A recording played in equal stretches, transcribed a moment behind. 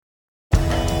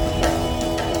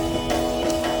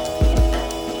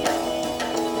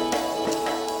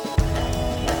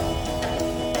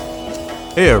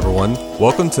Hey everyone,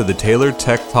 welcome to the Tailored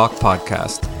Tech Talk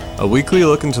podcast, a weekly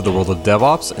look into the world of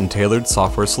DevOps and tailored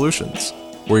software solutions.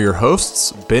 We're your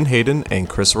hosts, Ben Hayden and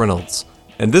Chris Reynolds,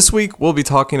 and this week we'll be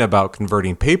talking about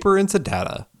converting paper into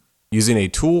data using a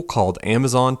tool called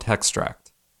Amazon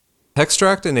Textract.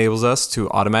 Textract enables us to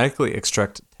automatically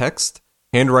extract text,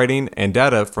 handwriting, and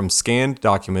data from scanned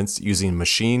documents using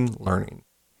machine learning.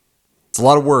 It's a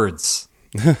lot of words.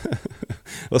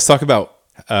 Let's talk about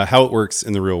how it works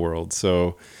in the real world.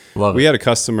 So we had a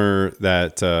customer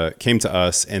that came to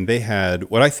us, and they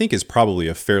had what I think is probably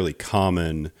a fairly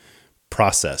common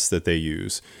process that they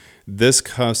use. This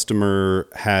customer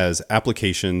has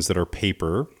applications that are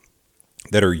paper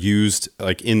that are used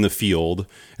like in the field,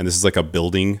 and this is like a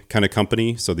building kind of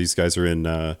company. So these guys are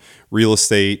in real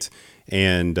estate,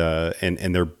 and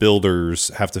their builders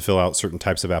have to fill out certain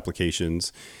types of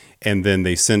applications. And then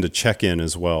they send a check in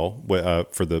as well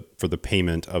for the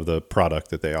payment of the product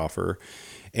that they offer.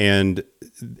 And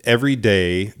every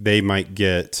day they might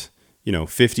get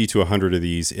 50 to 100 of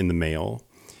these in the mail.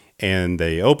 And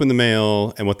they open the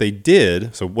mail, and what they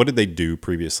did, so what did they do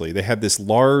previously? They had this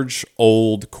large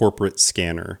old corporate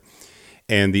scanner.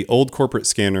 And the old corporate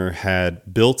scanner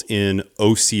had built-in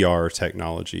OCR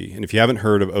technology. And if you haven't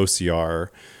heard of OCR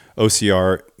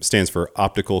stands for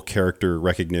Optical Character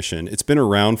Recognition. It's been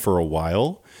around for a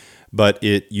while, but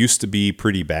it used to be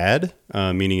pretty bad,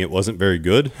 meaning it wasn't very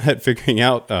good at figuring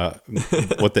out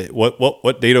what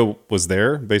data was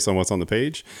there based on what's on the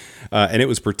page. And it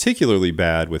was particularly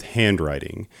bad with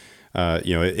handwriting.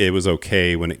 It was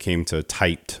okay when it came to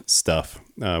typed stuff,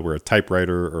 where a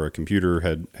typewriter or a computer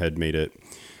had made it.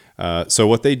 So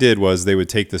what they did was they would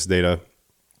take this data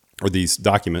or these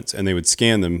documents, and they would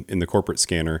scan them in the corporate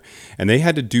scanner. And they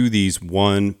had to do these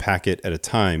one packet at a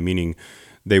time, meaning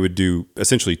they would do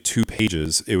essentially 2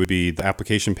 pages. It would be the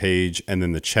application page and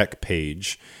then the check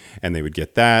page. And they would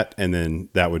get that, and then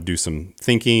that would do some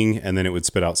thinking, and then it would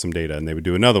spit out some data, and they would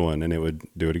do another one, and it would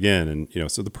do it again.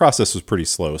 And, so the process was pretty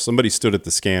slow. Somebody stood at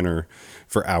the scanner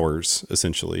for hours,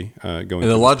 essentially, going through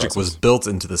And the logic was built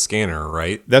into the scanner,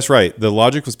 right? That's right. The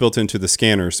logic was built into the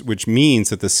scanners, which means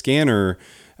that the scanner's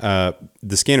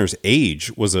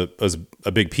age was a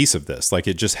big piece of this. Like,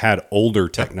 it just had older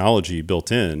technology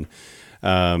built in.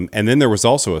 And then there was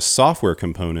also a software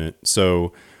component.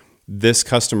 So this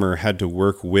customer had to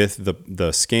work with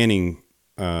the scanning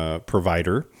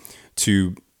provider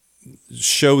to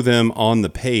show them on the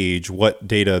page what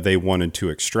data they wanted to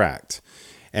extract.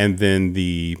 And then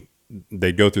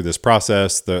they'd go through this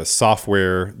process. The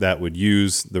software that would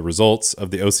use the results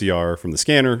of the OCR from the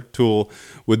scanner tool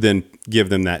would then give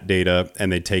them that data,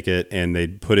 and they'd take it and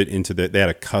they'd put it into they had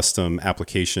a custom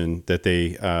application that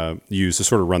they use to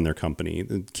sort of run their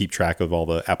company, keep track of all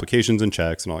the applications and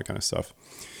checks and all that kind of stuff.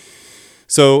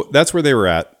 So that's where they were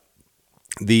at.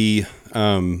 The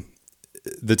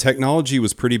technology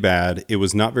was pretty bad. It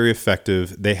was not very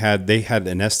effective. They had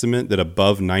an estimate that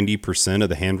above 90% of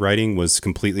the handwriting was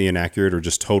completely inaccurate or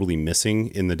just totally missing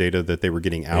in the data that they were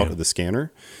getting out of the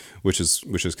scanner, which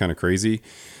is kind of crazy.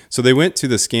 So they went to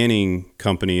the scanning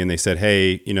company and they said,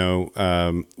 hey,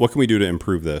 what can we do to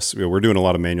improve this? We're doing a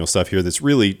lot of manual stuff here that's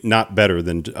really not better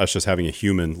than us just having a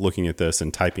human looking at this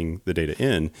and typing the data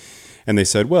in. And they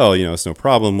said, well, it's no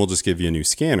problem. We'll just give you a new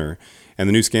scanner. And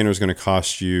the new scanner is going to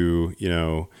cost you,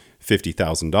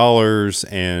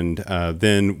 $50,000. And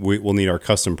then we'll need our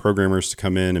custom programmers to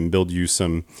come in and build you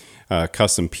some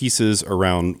custom pieces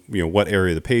around, what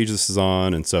area of the page this is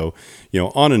on. And so,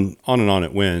 on and on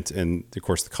it went. And of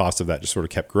course, the cost of that just sort of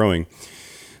kept growing.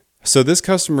 So this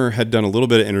customer had done a little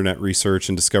bit of internet research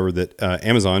and discovered that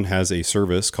Amazon has a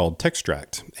service called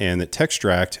Textract, and that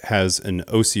Textract has an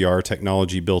OCR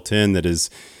technology built in that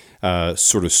is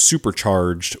sort of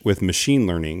supercharged with machine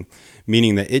learning,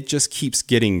 meaning that it just keeps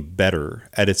getting better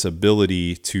at its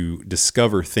ability to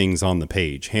discover things on the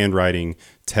page, handwriting,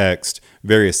 text,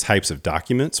 various types of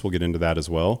documents. We'll get into that as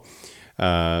well.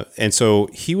 And so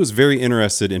he was very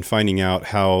interested in finding out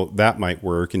how that might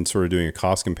work and sort of doing a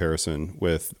cost comparison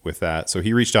with that. So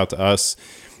he reached out to us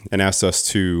and asked us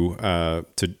to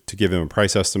give him a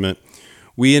price estimate.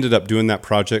 We ended up doing that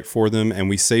project for them, and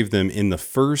we saved them in the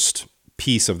first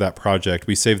piece of that project.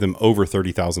 We saved them over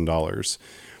 $30,000.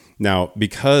 Now,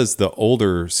 because the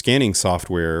older scanning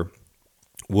software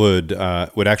would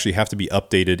actually have to be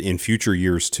updated in future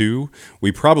years too,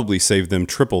 we probably saved them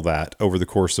triple that over the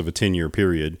course of a 10-year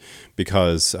period,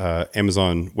 because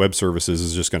Amazon Web Services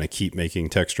is just going to keep making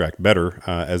Textract better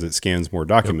as it scans more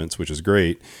documents, which is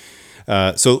great.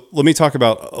 So let me talk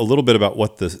about a little bit about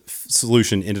what the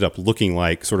solution ended up looking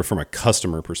like, sort of from a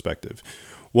customer perspective.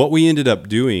 What we ended up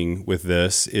doing with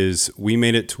this is we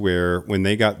made it to where when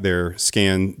they got their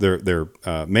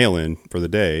mail in for the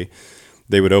day,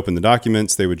 they would open the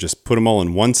documents. They would just put them all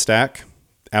in one stack,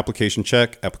 application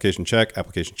check, application check,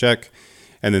 application check.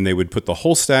 And then they would put the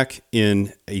whole stack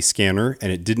in a scanner,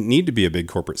 and it didn't need to be a big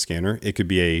corporate scanner. It could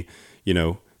be a,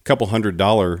 couple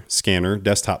 $100 scanner,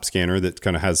 desktop scanner that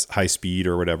kind of has high speed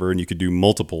or whatever, and you could do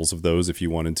multiples of those if you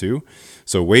wanted to.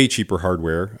 So way cheaper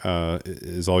hardware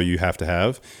is all you have to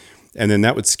have. And then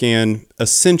that would scan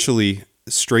essentially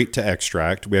straight to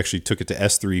extract. We actually took it to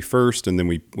S3 first, and then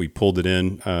we pulled it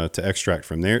in to extract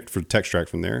from there, for Textract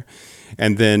from there.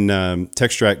 And then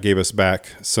Textract gave us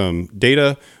back some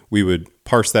data. We would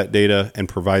parse that data and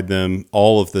provide them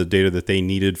all of the data that they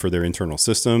needed for their internal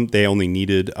system. They only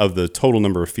needed, of the total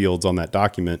number of fields on that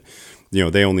document,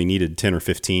 they only needed 10 or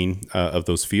 15 of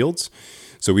those fields.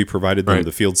 So we provided them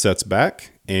the field sets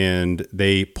back, and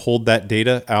they pulled that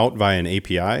data out via an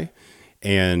API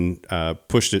and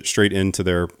pushed it straight into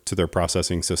their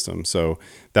processing system. So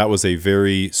that was a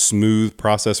very smooth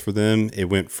process for them. It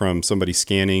went from somebody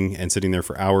scanning and sitting there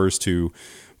for hours to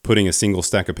putting a single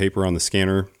stack of paper on the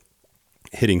scanner,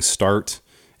 hitting start,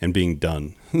 and being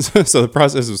done. So the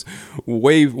process was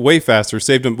way faster.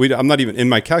 Saved them. I'm not even in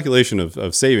my calculation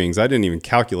of savings. I didn't even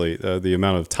calculate the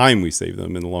amount of time we saved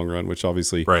them in the long run, which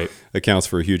obviously accounts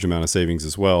for a huge amount of savings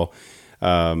as well.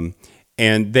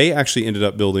 And they actually ended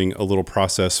up building a little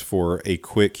process for a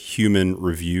quick human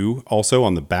review also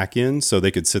on the back end. So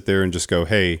they could sit there and just go,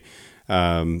 hey,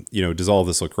 does all of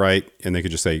this look right? And they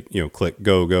could just say, click,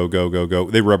 go.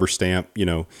 They rubber stamp,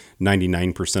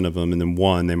 99% of them. And then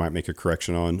one, they might make a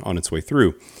correction on its way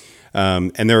through.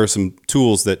 And there are some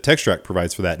tools that Textract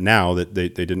provides for that now that they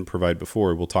didn't provide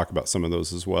before. We'll talk about some of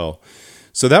those as well.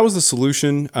 So that was the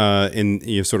solution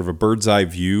in sort of a bird's eye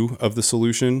view of the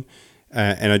solution.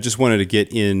 And I just wanted to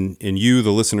get in you,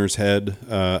 the listener's head,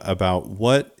 about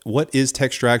what is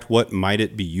Textract, what might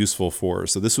it be useful for.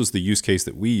 So this was the use case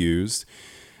that we used.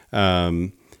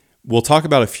 We'll talk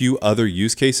about a few other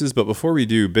use cases, but before we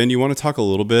do, Ben, you want to talk a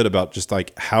little bit about just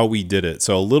like how we did it?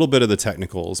 So a little bit of the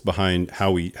technicals behind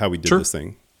how we did this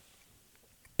thing.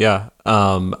 Yeah,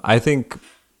 I think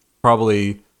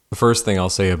probably the first thing I'll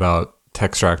say about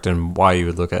Textract and why you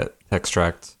would look at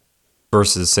Textract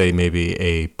versus, say, maybe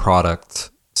a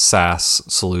product SaaS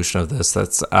solution of this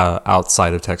that's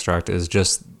outside of Textract is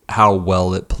just how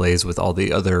well it plays with all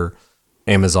the other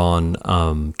Amazon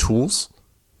tools.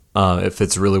 It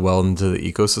fits really well into the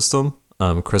ecosystem.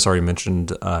 Chris already mentioned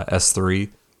S3,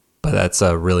 but that's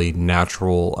a really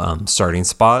natural starting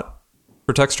spot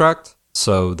for Textract.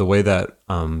 So the way that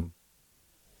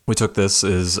we took this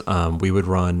is we would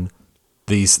run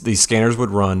these scanners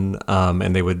would run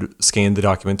and they would scan the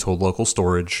document to a local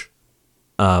storage.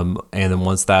 And then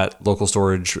once that local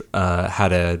storage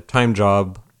had a time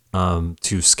job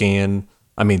to S3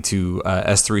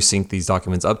 sync these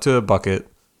documents up to a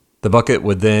bucket, the bucket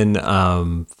would then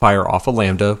fire off a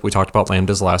Lambda. We talked about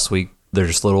Lambdas last week. They're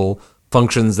just little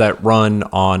functions that run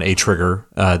on a trigger.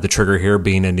 The trigger here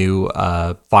being a new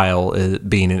file,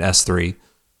 being an S3.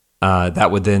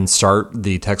 That would then start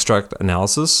the Textract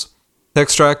analysis.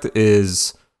 Textract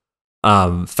is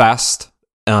faster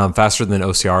than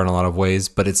OCR in a lot of ways,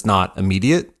 but it's not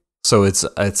immediate. So it's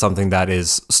something that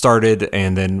is started,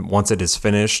 and then once it is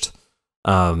finished,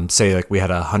 say like we had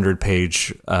a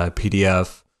 100-page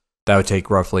PDF, that would take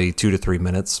roughly 2 to 3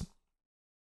 minutes.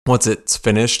 Once it's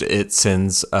finished, it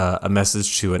sends a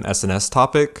message to an SNS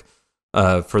topic.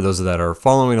 For those that are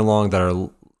following along that are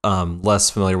less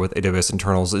familiar with AWS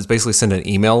internals, it's basically send an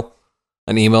email.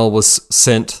 An email was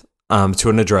sent to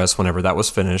an address whenever that was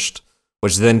finished,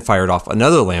 which then fired off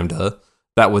another Lambda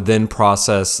that would then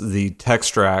process the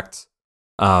Textract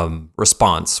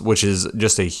response, which is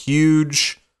just a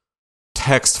huge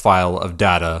text file of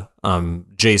data,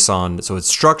 JSON. So it's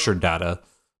structured data,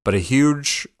 but a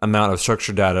huge amount of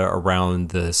structured data around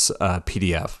this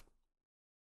PDF.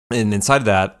 And inside of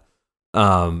that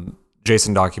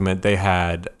JSON document, they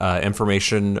had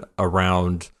information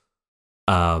around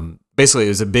basically, it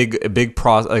was a big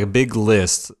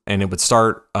list, and it would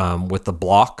start with the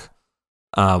block,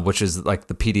 which is like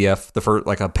the PDF, the first,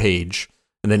 like a page,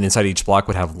 and then inside each block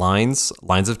would have lines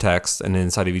of text, and then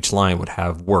inside of each line would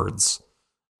have words,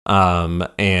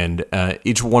 and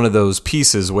each one of those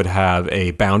pieces would have a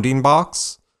bounding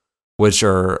box, which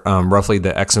are roughly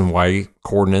the X and Y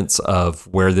coordinates of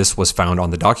where this was found on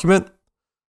the document.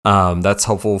 That's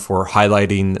helpful for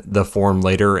highlighting the form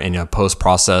later in a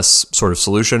post-process sort of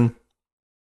solution.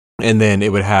 And then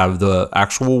it would have the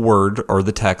actual word or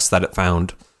the text that it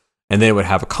found. And then it would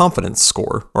have a confidence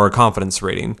score or a confidence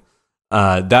rating.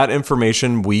 That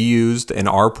information we used in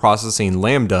our processing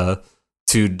Lambda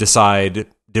to decide,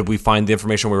 did we find the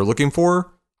information we were looking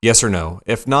for? Yes or no.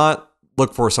 If not,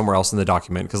 look for somewhere else in the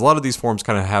document, because a lot of these forms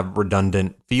kind of have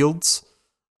redundant fields.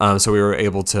 So we were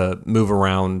able to move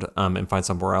around and find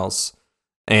somewhere else.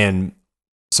 And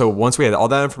so once we had all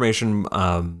that information,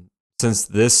 since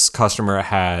this customer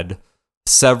had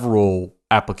several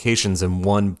applications in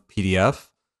one PDF,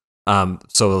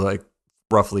 so like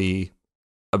roughly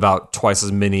about twice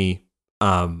as many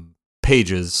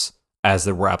pages as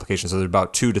there were applications. So there's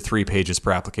about 2 to 3 pages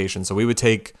per application. So we would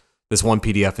take this one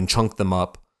PDF and chunk them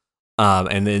up,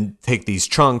 and then take these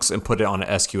chunks and put it on a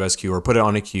SQSQ or put it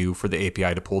on a queue for the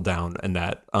API to pull down in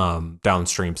that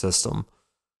downstream system.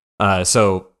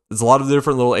 So there's a lot of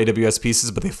different little AWS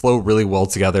pieces, but they flow really well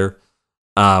together.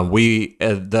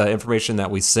 The information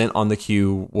that we sent on the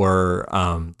queue were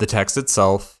the text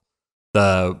itself,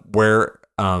 where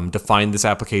define this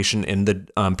application in the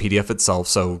PDF itself.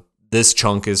 So this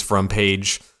chunk is from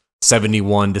page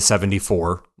 71 to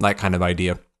 74, that kind of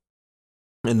idea.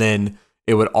 And then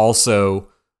it would also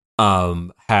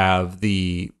have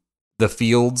the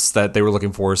fields that they were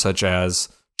looking for, such as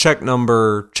check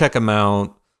number, check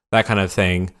amount, that kind of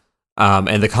thing,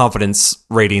 and the confidence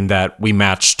rating that we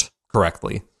matched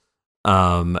correctly.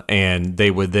 And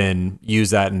they would then use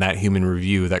that in that human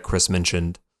review that Chris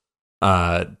mentioned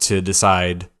to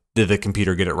decide, did the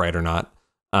computer get it right or not.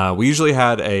 We usually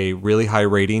had a really high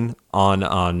rating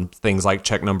on things like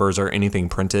check numbers or anything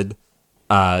printed.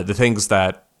 The things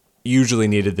that usually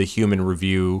needed the human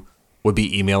review would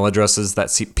be email addresses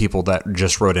that people that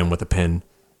just wrote in with a pen.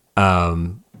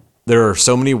 There are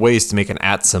so many ways to make an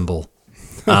 @ symbol.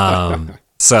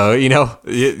 So, you got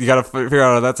to figure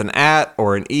out if that's an @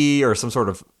 or an E or some sort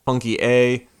of funky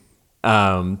A.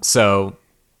 So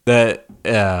the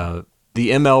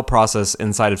ML process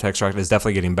inside of Textract is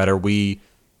definitely getting better. We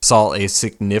saw a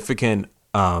significant,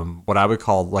 what I would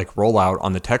call like rollout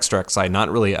on the Textract side,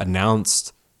 not really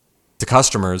announced to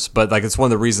customers, but like it's one of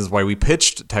the reasons why we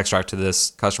pitched Textract to this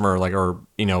customer,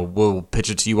 we'll pitch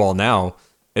it to you all now,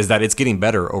 is that it's getting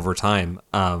better over time.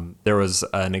 There was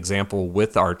an example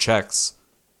with our checks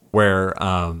where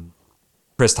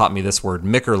Chris taught me this word,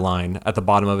 Micker line, at the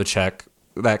bottom of a check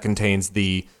that contains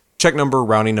the check number,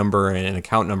 routing number, and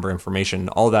account number information.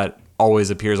 All that always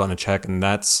appears on a check, and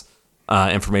that's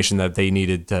information that they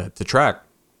needed to track.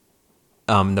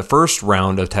 The first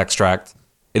round of Textract,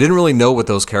 it didn't really know what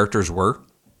those characters were.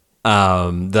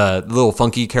 The little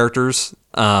funky characters,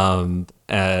 and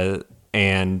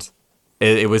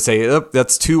it would say, oh,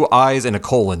 that's 2 I's and a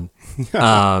colon.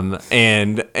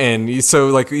 And so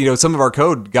like, some of our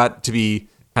code got to be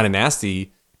kind of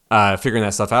nasty, figuring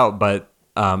that stuff out. But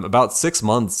about 6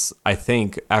 months, I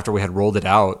think, after we had rolled it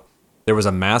out, there was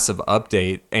a massive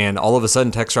update, and all of a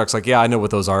sudden Textract's like, yeah, I know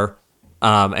what those are.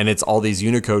 And it's all these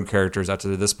Unicode characters up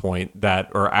to this point that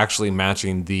are actually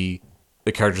matching the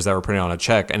characters that were printed on a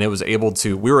check. And we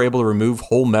were able to remove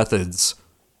whole methods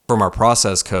from our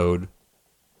process code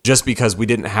just because we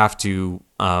didn't have to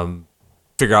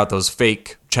figure out those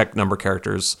fake check number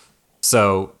characters.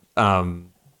 So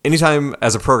anytime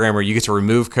as a programmer you get to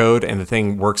remove code and the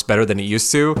thing works better than it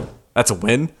used to, that's a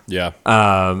win. Yeah.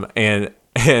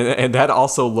 And that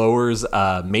also lowers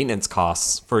maintenance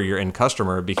costs for your end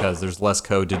customer because there's less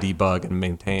code to debug and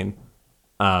maintain.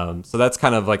 So that's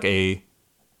kind of like a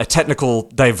technical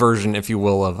diversion, if you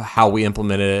will, of how we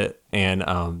implemented it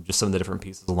and just some of the different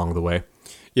pieces along the way.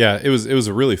 Yeah, it was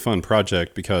a really fun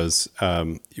project because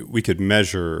we could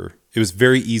measure. It was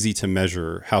very easy to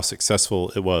measure how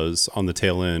successful it was on the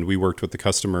tail end. We worked with the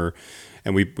customer,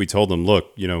 and we told them,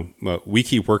 look, we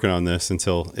keep working on this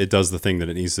until it does the thing that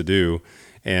it needs to do.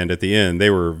 And at the end, they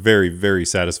were very, very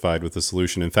satisfied with the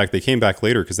solution. In fact, they came back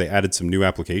later because they added some new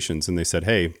applications, and they said,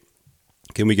 hey,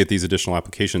 can we get these additional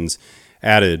applications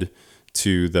added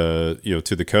to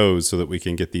the code so that we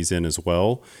can get these in as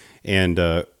well? And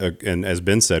as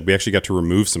Ben said, we actually got to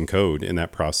remove some code in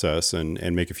that process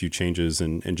and make a few changes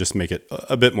and just make it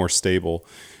a bit more stable,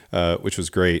 which was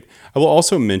great. I will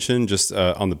also mention just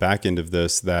on the back end of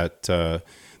this that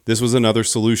this was another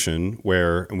solution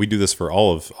where, and we do this for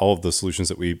all of the solutions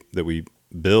that we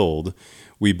build.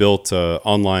 We built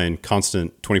online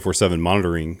constant 24/7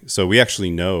 monitoring, so we actually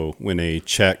know when a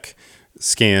check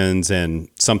scans and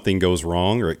something goes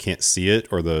wrong, or it can't see it,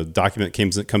 or the document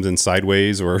comes in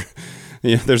sideways, or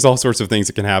there's all sorts of things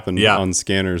that can happen on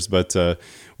scanners. But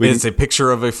it's a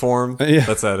picture of a form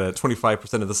that's at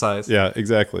 25% of the size. Yeah,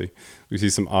 exactly. We see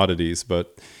some oddities,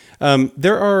 but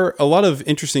There are a lot of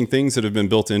interesting things that have been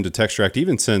built into Textract,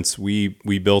 even since we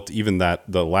built even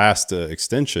the last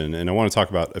extension. And I want to talk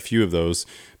about a few of those.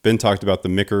 Ben talked about the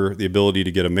MICR, the ability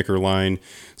to get a MICR line.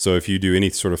 So if you do any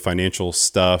sort of financial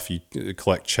stuff, you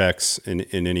collect checks in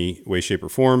any way, shape, or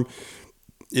form,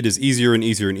 it is easier and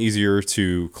easier and easier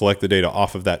to collect the data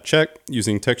off of that check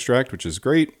using Textract, which is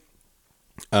great.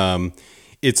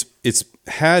 It's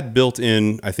had built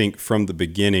in, I think, from the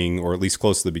beginning, or at least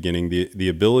close to the beginning, the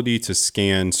ability to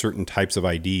scan certain types of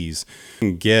IDs,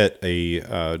 and get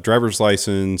a driver's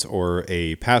license or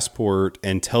a passport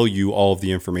and tell you all of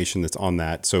the information that's on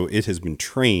that. So it has been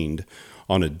trained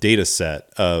on a data set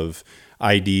of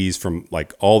IDs from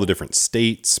like all the different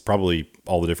states, probably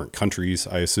all the different countries,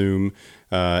 I assume,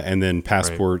 and then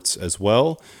passports as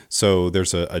well. So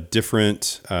there's a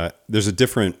different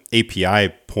API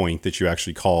point that you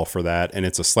actually call for that, and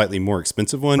it's a slightly more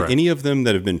expensive one. Any of them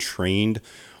that have been trained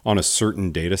on a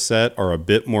certain data set are a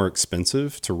bit more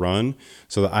expensive to run.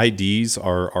 So the IDs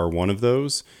are one of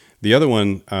those. The other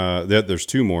one, there's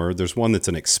two more. There's one that's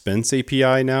an expense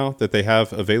API now that they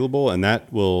have available, and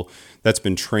that's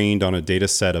been trained on a data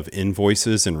set of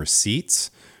invoices and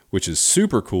receipts, which is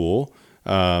super cool.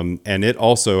 And it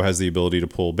also has the ability to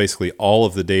pull basically all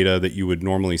of the data that you would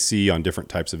normally see on different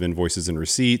types of invoices and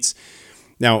receipts.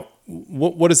 Now,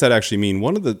 what does that actually mean?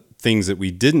 One of the things that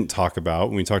we didn't talk about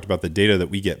when we talked about the data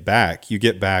that we get back, you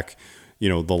get back, the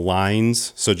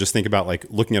lines. So just think about like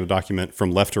looking at a document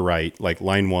from left to right, like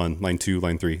line 1, line 2,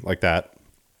 line 3, like that.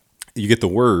 You get the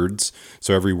words,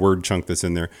 so every word chunk that's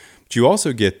in there. But you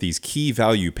also get these key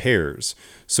value pairs.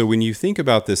 So when you think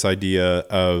about this idea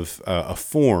of a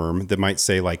form that might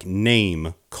say like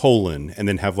name, colon, and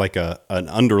then have like an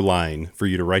underline for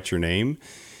you to write your name,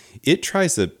 it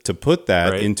tries to put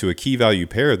that into a key value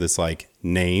pair that's like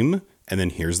name, and then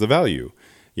here's the value.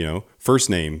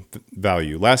 First name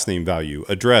value, last name value,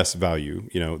 address value,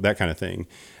 that kind of thing.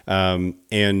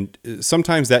 And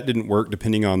sometimes that didn't work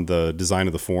depending on the design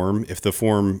of the form. If the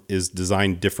form is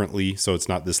designed differently, so it's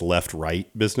not this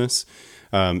left-right business,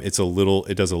 it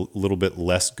does a little bit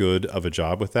less good of a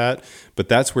job with that. But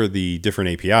that's where the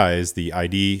different APIs, the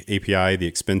ID API, the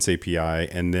expense API,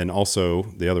 and then also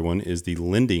the other one is the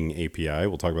lending API.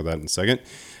 We'll talk about that in a second.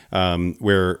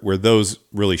 Where those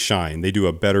really shine. They do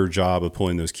a better job of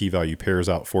pulling those key value pairs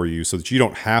out for you so that you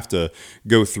don't have to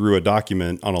go through a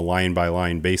document on a line by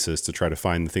line basis to try to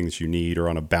find the thing that you need, or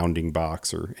on a bounding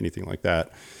box or anything like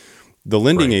that. The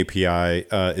lending API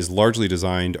is largely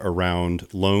designed around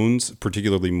loans,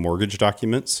 particularly mortgage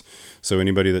documents. So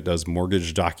anybody that does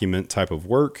mortgage document type of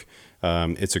work,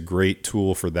 it's a great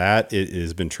tool for that. It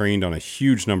has been trained on a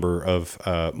huge number of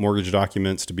mortgage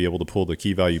documents to be able to pull the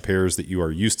key value pairs that you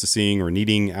are used to seeing or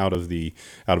needing out of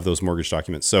those mortgage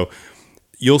documents. So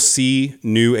you'll see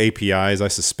new APIs. I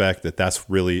suspect that's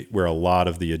really where a lot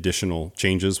of the additional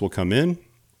changes will come in.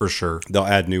 For sure. They'll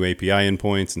add new API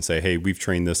endpoints and say, hey, we've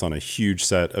trained this on a huge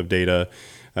set of data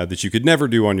that you could never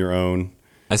do on your own.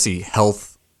 I see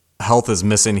health is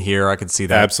missing here. I could see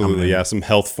that. Absolutely. Yeah. Some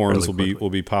health forms will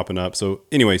be popping up. So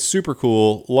anyway, super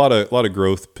cool. A lot of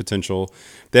growth potential.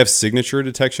 They have signature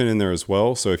detection in there as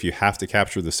well. So if you have to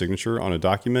capture the signature on a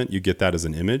document, you get that as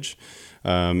an image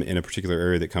in a particular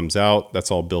area that comes out. That's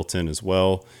all built in as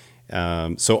well.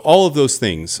 So all of those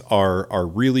things are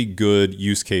really good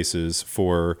use cases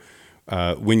for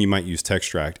when you might use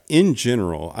Textract. In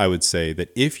general, I would say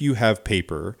that if you have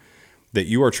paper that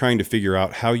you are trying to figure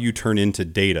out how you turn into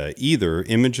data, either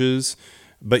images,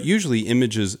 but usually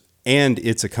images and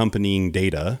its accompanying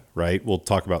data, right? We'll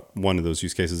talk about one of those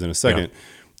use cases in a second. Yeah.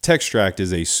 Textract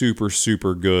is a super,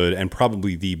 super good and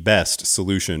probably the best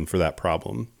solution for that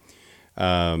problem.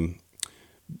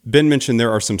 Ben mentioned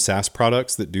there are some SaaS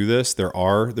products that do this.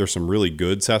 There's some really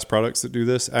good SaaS products that do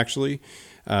this actually.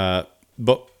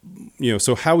 But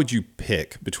so how would you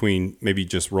pick between maybe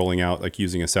just rolling out, like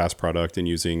using a SaaS product and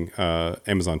using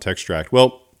Amazon Textract?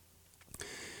 Well,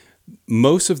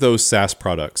 most of those SaaS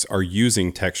products are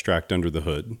using Textract under the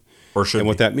hood. Or should be. And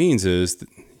what that means is,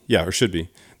 or should be.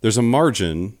 There's a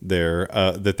margin there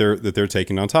that they're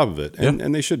taking on top of it,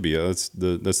 and they should be.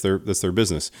 That's their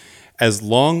business. As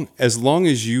long as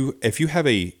if you have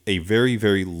a very,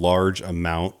 very large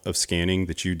amount of scanning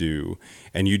that you do,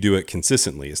 and you do it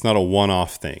consistently, it's not a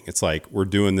one-off thing. It's like, we're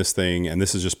doing this thing, and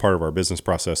this is just part of our business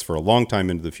process for a long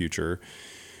time into the future.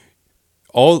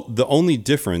 The only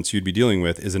difference you'd be dealing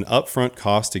with is an upfront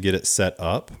cost to get it set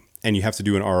up, and you have to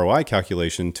do an ROI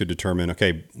calculation to determine,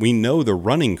 okay, we know the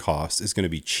running cost is going to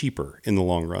be cheaper in the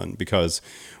long run because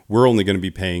we're only going to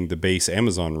be paying the base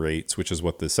Amazon rates, which is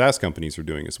what the SaaS companies are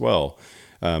doing as well.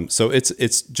 So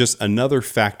it's just another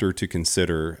factor to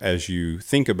consider as you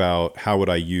think about how would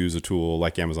I use a tool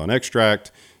like Amazon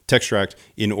Textract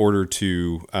in order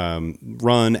to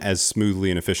run as smoothly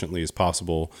and efficiently as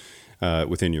possible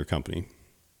within your company.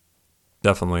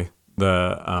 Definitely.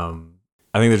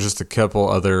 I think there's just a couple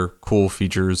other cool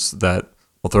features that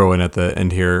we'll throw in at the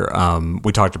end here.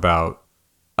 We talked about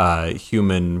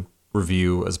human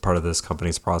review as part of this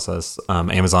company's process.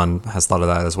 Amazon has thought of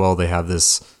that as well. They have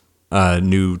this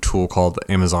new tool called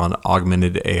Amazon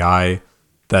Augmented AI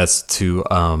that's to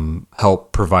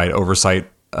help provide oversight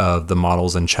of the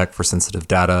models and check for sensitive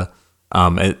data.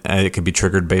 It can be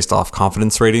triggered based off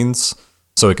confidence ratings,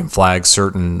 so it can flag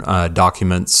certain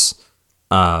documents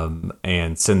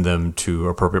and send them to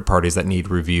appropriate parties that need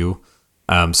review.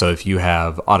 So if you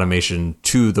have automation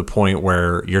to the point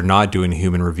where you're not doing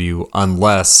human review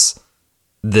unless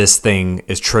this thing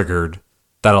is triggered,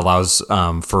 that allows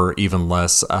for even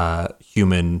less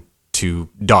human to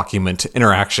document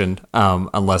interaction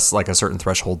unless like a certain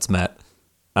threshold's met.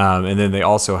 And then they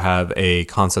also have a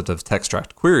concept of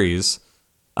Textract queries,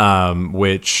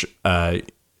 which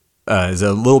is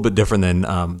a little bit different than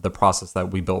the process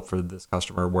that we built for this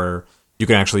customer, where you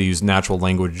can actually use natural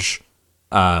language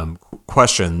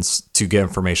questions to get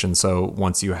information. So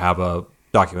once you have a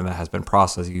document that has been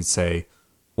processed, you say,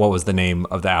 what was the name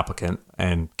of the applicant,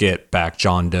 and get back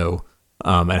John Doe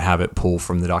and have it pull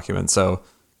from the document. So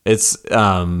it's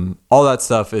all that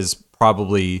stuff is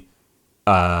probably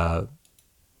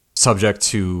subject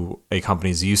to a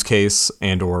company's use case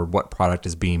and or what product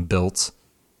is being built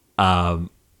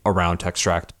around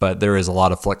Textract, but there is a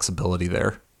lot of flexibility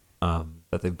there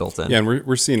that they've built in. Yeah, and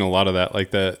we're seeing a lot of that,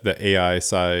 like the AI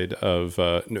side of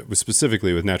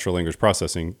specifically with natural language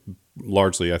processing,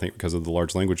 largely I think because of the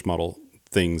large language model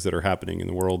things that are happening in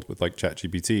the world with like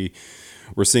ChatGPT.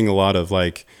 We're seeing a lot of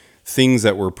like things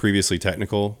that were previously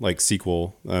technical, like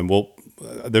SQL.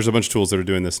 There's a bunch of tools that are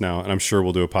doing this now, and I'm sure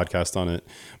we'll do a podcast on it.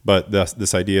 But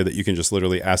this idea that you can just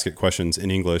literally ask it questions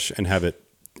in English and have it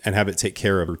take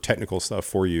care of technical stuff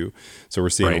for you. So we're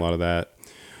seeing a lot of that.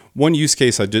 One use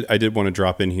case I did want to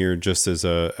drop in here just as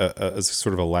a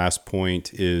sort of a last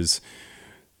point is,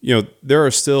 there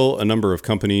are still a number of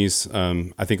companies,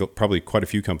 I think probably quite a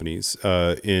few companies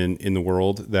in the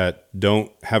world that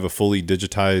don't have a fully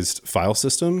digitized file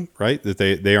system, right? That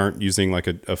they aren't using like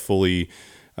a fully,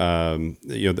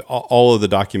 all of the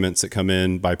documents that come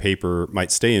in by paper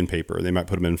might stay in paper. They might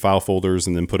put them in file folders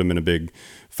and then put them in a big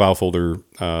file folder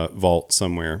vault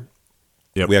somewhere.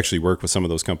 Yep. We actually work with some of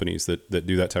those companies that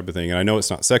do that type of thing. And I know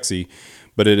it's not sexy,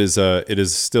 but it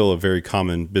is still a very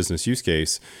common business use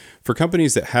case. For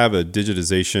companies that have a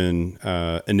digitization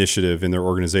initiative in their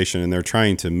organization and they're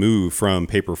trying to move from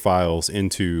paper files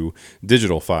into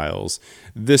digital files,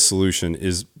 this solution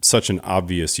is such an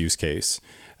obvious use case.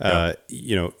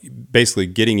 Basically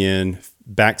getting in,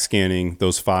 back scanning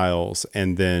those files,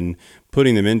 and then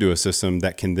putting them into a system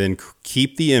that can then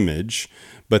keep the image.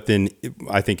 But then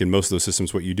I think in most of those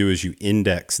systems, what you do is you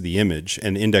index the image,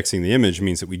 and indexing the image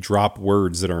means that we drop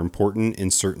words that are important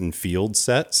in certain field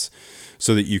sets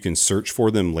so that you can search for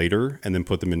them later and then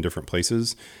put them in different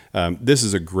places. This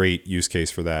is a great use case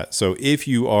for that. So if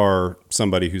you are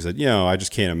somebody who said, I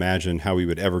just can't imagine how we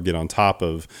would ever get on top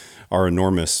of our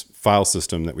enormous file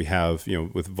system that we have,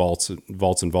 with vaults and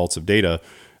vaults of data,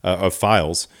 of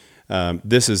files,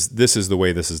 this is the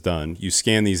way this is done. You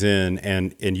scan these in,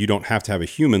 and you don't have to have a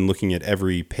human looking at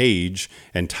every page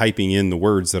and typing in the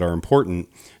words that are important.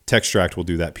 Textract will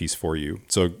do that piece for you.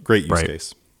 So great use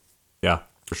case. Yeah,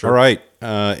 for sure. All right.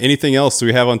 Anything else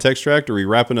we have on Textract, or are we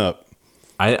wrapping up?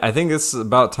 I think it's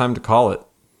about time to call it.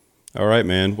 All right,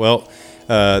 man. Well,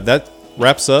 that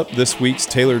wraps up this week's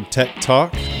Tailored Tech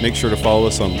Talk. Make sure to follow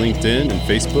us on LinkedIn and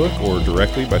Facebook, or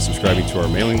directly by subscribing to our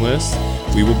mailing list.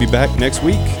 We will be back next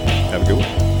week. Have a good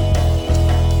one.